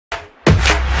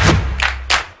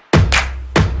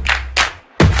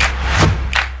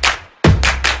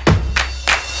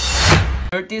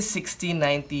30, 60,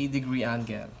 90 degree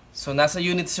angle. So, nasa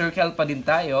unit circle pa din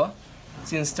tayo.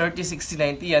 Since 30, 60,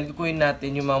 90 yan, kukunin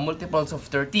natin yung mga multiples of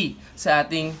 30 sa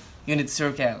ating unit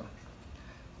circle.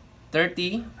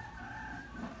 30,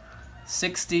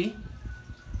 60,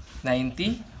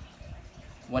 90,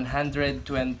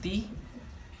 120,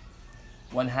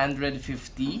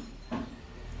 150,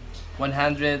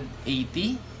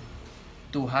 180,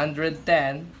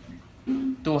 210,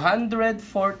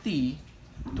 240,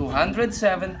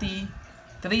 270,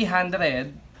 300,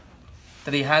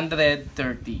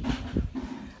 330.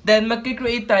 Then,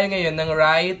 magkikreate tayo ngayon ng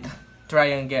right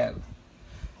triangle.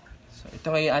 So, ito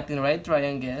ngayon ating right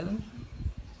triangle.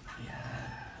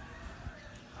 Ayan.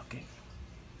 Okay.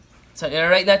 So,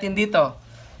 i-write natin dito.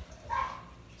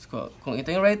 So, kung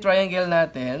ito yung right triangle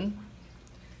natin,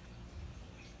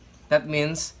 that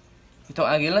means, itong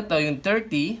angle na to, yung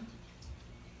 30,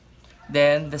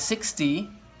 then the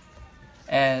 60,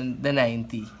 and the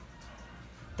 90.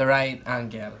 The right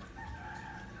angle.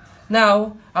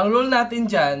 Now, ang rule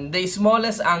natin dyan, the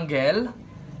smallest angle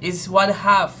is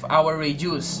 1/2 our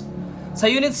radius. Sa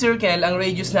unit circle, ang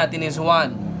radius natin is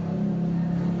 1.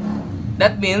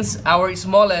 That means, our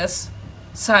smallest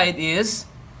side is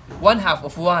 1/2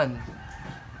 of 1.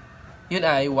 Yun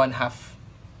ay 1/2.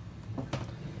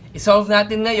 I-solve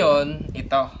natin ngayon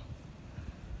ito.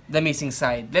 The missing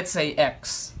side. Let's say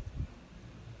x.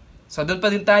 So, doon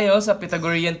pa din tayo sa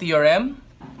Pythagorean theorem.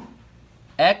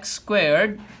 X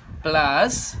squared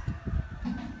plus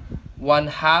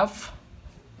 1/2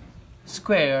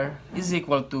 square is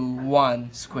equal to 1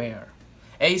 square.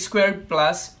 A squared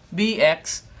plus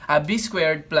bx, b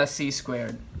squared plus c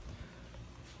squared.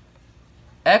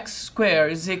 X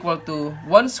squared is equal to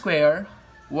 1 square,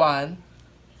 1.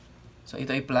 So,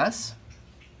 ito ay plus.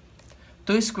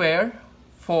 2 square,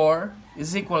 4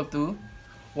 is equal to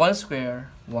 1 square,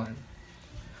 1.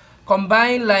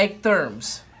 Combine like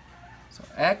terms. So,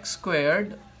 x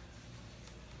squared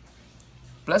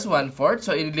plus 1/4.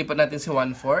 So, ililipat natin si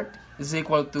 1/4 is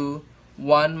equal to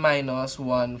 1 minus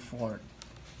 1/4.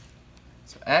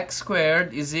 So, x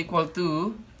squared is equal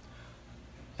to,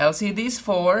 LCD is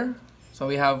 4. So,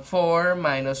 we have 4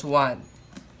 minus 1.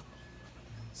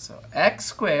 So,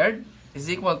 x squared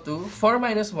is equal to 4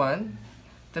 minus 1,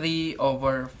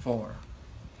 3/4.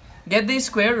 Get the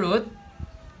square root.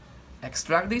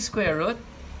 Extract the square root.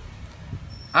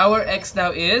 Our x now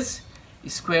is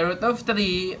square root of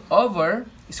 3 over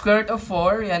square root of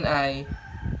 4, yan ay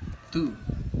 2.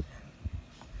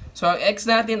 So, ang x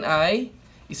natin ay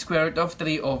square root of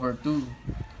 3/2.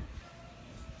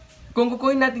 Kung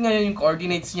kukunin natin ngayon yung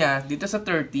coordinates niya dito sa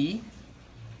 30,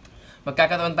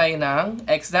 magkakaroon tayo ng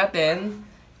x natin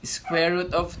square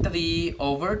root of 3/2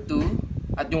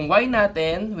 at yung y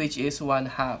natin which is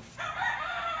 1/2.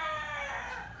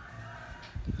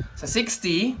 Sa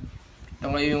 60, ito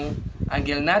ngayon yung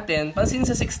angle natin. Pansin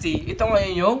sa 60, ito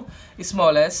ngayon yung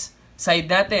smallest side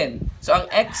natin. So, ang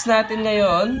x natin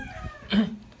ngayon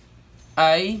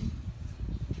ay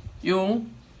yung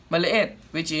maliit,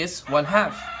 which is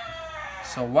 1/2.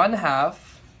 So, 1/2.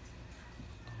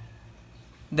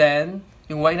 Then,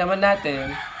 yung y naman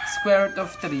natin, square root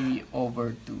of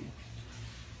 3/2.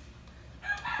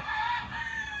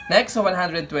 Next, so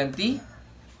 120.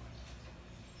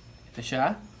 Ito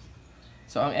siya.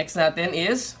 So, ang x natin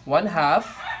is 1/2.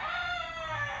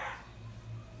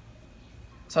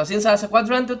 So, since sa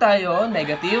quadrant 2 tayo,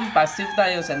 negative, positive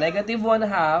tayo sa negative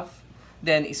 1/2,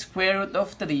 then square root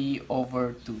of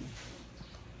 3/2.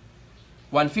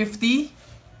 150,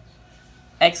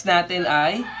 x natin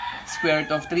ay square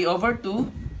root of 3/2,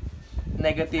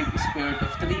 negative square root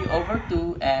of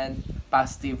 3/2, and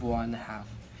positive 1/2.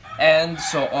 And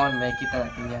so on, may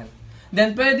kita natin yan.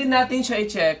 Then, pwede natin siya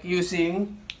i-check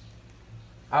using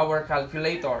our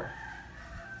calculator.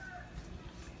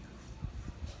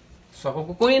 So,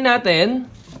 kung kukunin natin,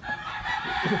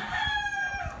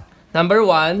 number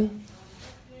 1,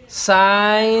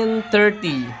 sin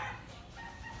 30.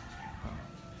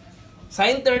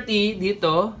 Sin 30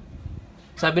 dito,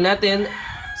 sabi natin,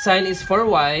 sin is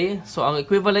 4y. So, ang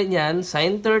equivalent niyan,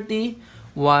 sin 30,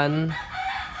 1/2.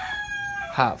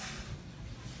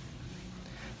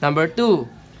 Number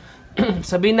 2,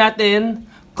 sabihin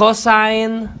natin,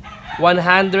 cosine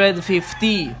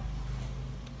 150.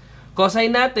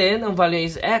 Cosine natin, ang value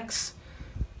is x.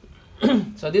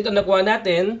 So, dito nakuha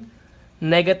natin,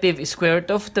 negative square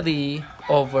root of 3/2.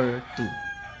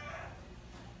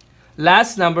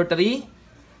 Last, number 3,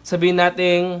 sabihin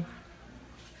natin,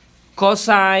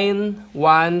 cosine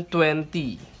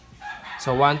 120.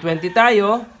 So, 120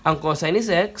 tayo, ang cosine is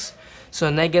x,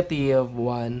 so negative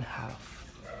 1/2.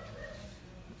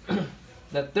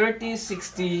 the 30,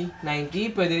 60, 90,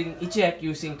 pwede rin i-check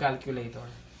using calculator.